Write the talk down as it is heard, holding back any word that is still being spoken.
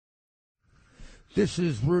This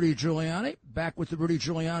is Rudy Giuliani, back with the Rudy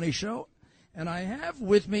Giuliani Show. And I have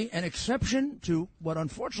with me an exception to what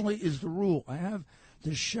unfortunately is the rule. I have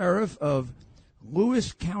the sheriff of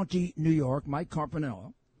Lewis County, New York, Mike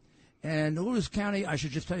Carpinelli. And Lewis County, I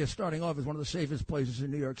should just tell you, starting off, is one of the safest places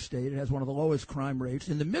in New York State. It has one of the lowest crime rates,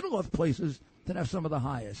 in the middle of places that have some of the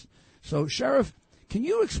highest. So, Sheriff, can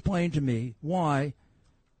you explain to me why,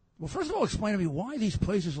 well, first of all, explain to me why these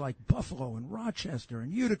places like Buffalo and Rochester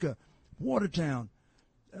and Utica, Watertown,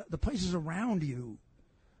 the places around you,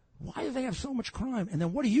 why do they have so much crime? And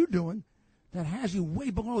then what are you doing that has you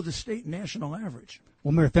way below the state and national average?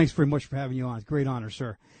 Well, Mayor, thanks very much for having you on. It's a great honor,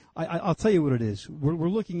 sir. I'll tell you what it is. We're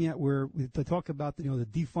looking at to talk about the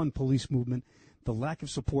defund police movement, the lack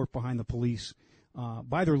of support behind the police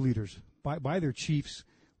by their leaders, by their chiefs,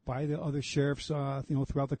 by the other sheriffs,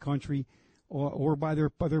 throughout the country, or by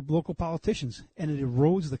their local politicians, and it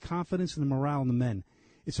erodes the confidence and the morale in the men.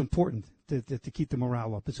 It's important to keep the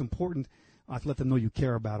morale up. It's important to let them know you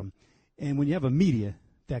care about them. And when you have a media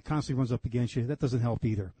that constantly runs up against you, that doesn't help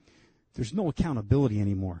either. There's no accountability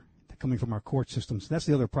anymore coming from our court systems. That's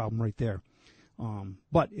the other problem right there.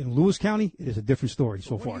 But in Lewis County, it is a different story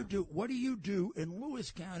so far. What do you do in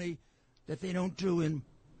Lewis County that they don't do in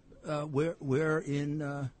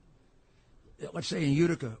let's say in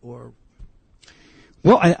Utica or?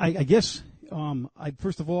 Well, I guess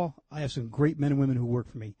first of all, I have some great men and women who work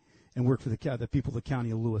for me and work for the people of the county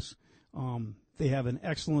of Lewis. They have an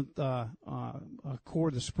excellent corps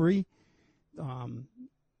d'esprit.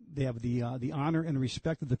 They have the honor and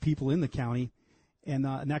respect of the people in the county, and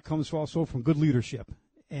that comes also from good leadership.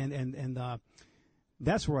 And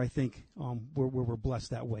that's where I think we're blessed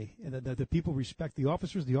that way. And the people respect the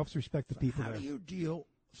officers respect the people. How do you deal?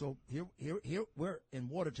 So here we're in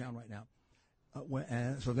Watertown right now.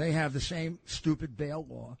 So they have the same stupid bail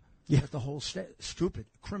law that the whole stupid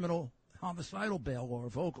criminal homicidal bail law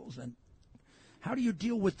of Vocals. And how do you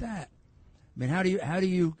deal with that? I mean, how do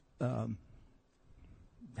you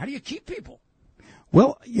keep people?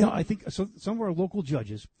 Well, I think some of our local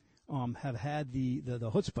judges have had the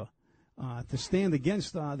chutzpah to stand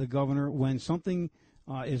against the governor when something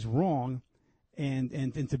is wrong,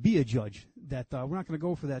 and to be a judge that we're not going to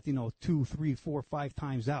go for that 2, 3, 4, 5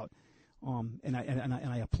 times out. And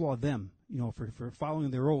I applaud them, for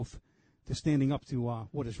following their oath to standing up to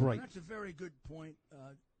what is right. That's a very good point.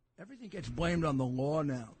 Everything gets blamed on the law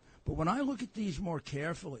now. But when I look at these more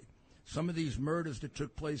carefully, some of these murders that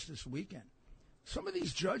took place this weekend, some of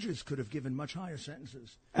these judges could have given much higher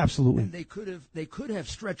sentences. Absolutely. And they could have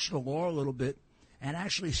stretched the law a little bit and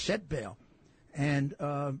actually set bail. And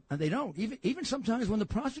they don't. Even sometimes when the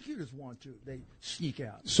prosecutors want to, they sneak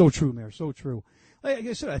out. So true, Mayor. So true. Like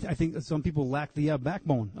I said, I think that some people lack the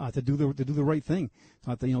backbone to do the right thing,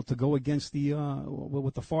 to go against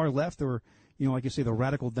what the far left or like you say, the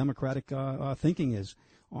radical democratic thinking is.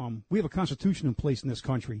 We have a constitution in place in this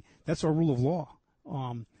country. That's our rule of law.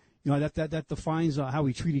 That defines how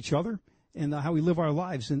we treat each other and how we live our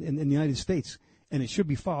lives in the United States. And it should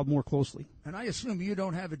be followed more closely. And I assume you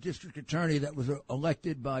don't have a district attorney that was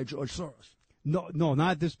elected by George Soros. No,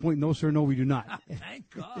 not at this point. No, sir. No, we do not.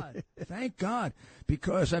 Thank God. Thank God.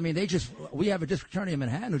 Because, we have a district attorney in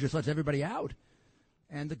Manhattan who just lets everybody out.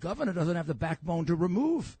 And the governor doesn't have the backbone to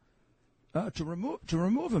remove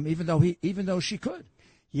him, even though she could.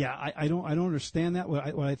 Yeah, I don't understand that.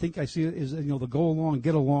 What I think I see is, they go along,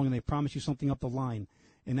 get along, and they promise you something up the line.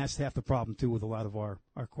 And that's half the problem, too, with a lot of our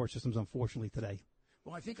court systems, unfortunately, today.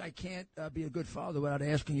 Well, I think I can't be a good father without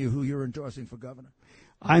asking you who you're endorsing for governor.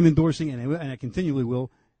 I'm endorsing, and I continually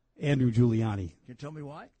will, Andrew Giuliani. Can you tell me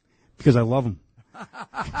why? Because I love him.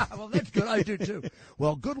 Well, that's good. I do, too.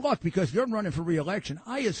 Well, good luck, because you're running for re-election.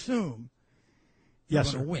 I assume you're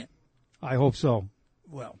going to win. I hope so.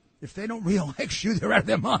 Well, if they don't re-elect you, they're out of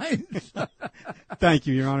their minds. Thank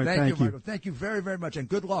you, Your Honor. Thank you, Michael. Thank you very, very much, and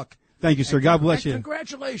good luck. Thank you, sir. God bless you.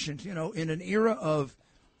 Congratulations. In an era of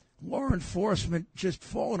law enforcement just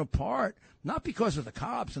falling apart, not because of the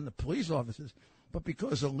cops and the police officers, but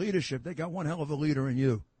because of leadership. They got one hell of a leader in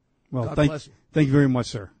you. Well, God bless you. Thank you very much,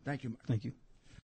 sir. Thank you. Thank you.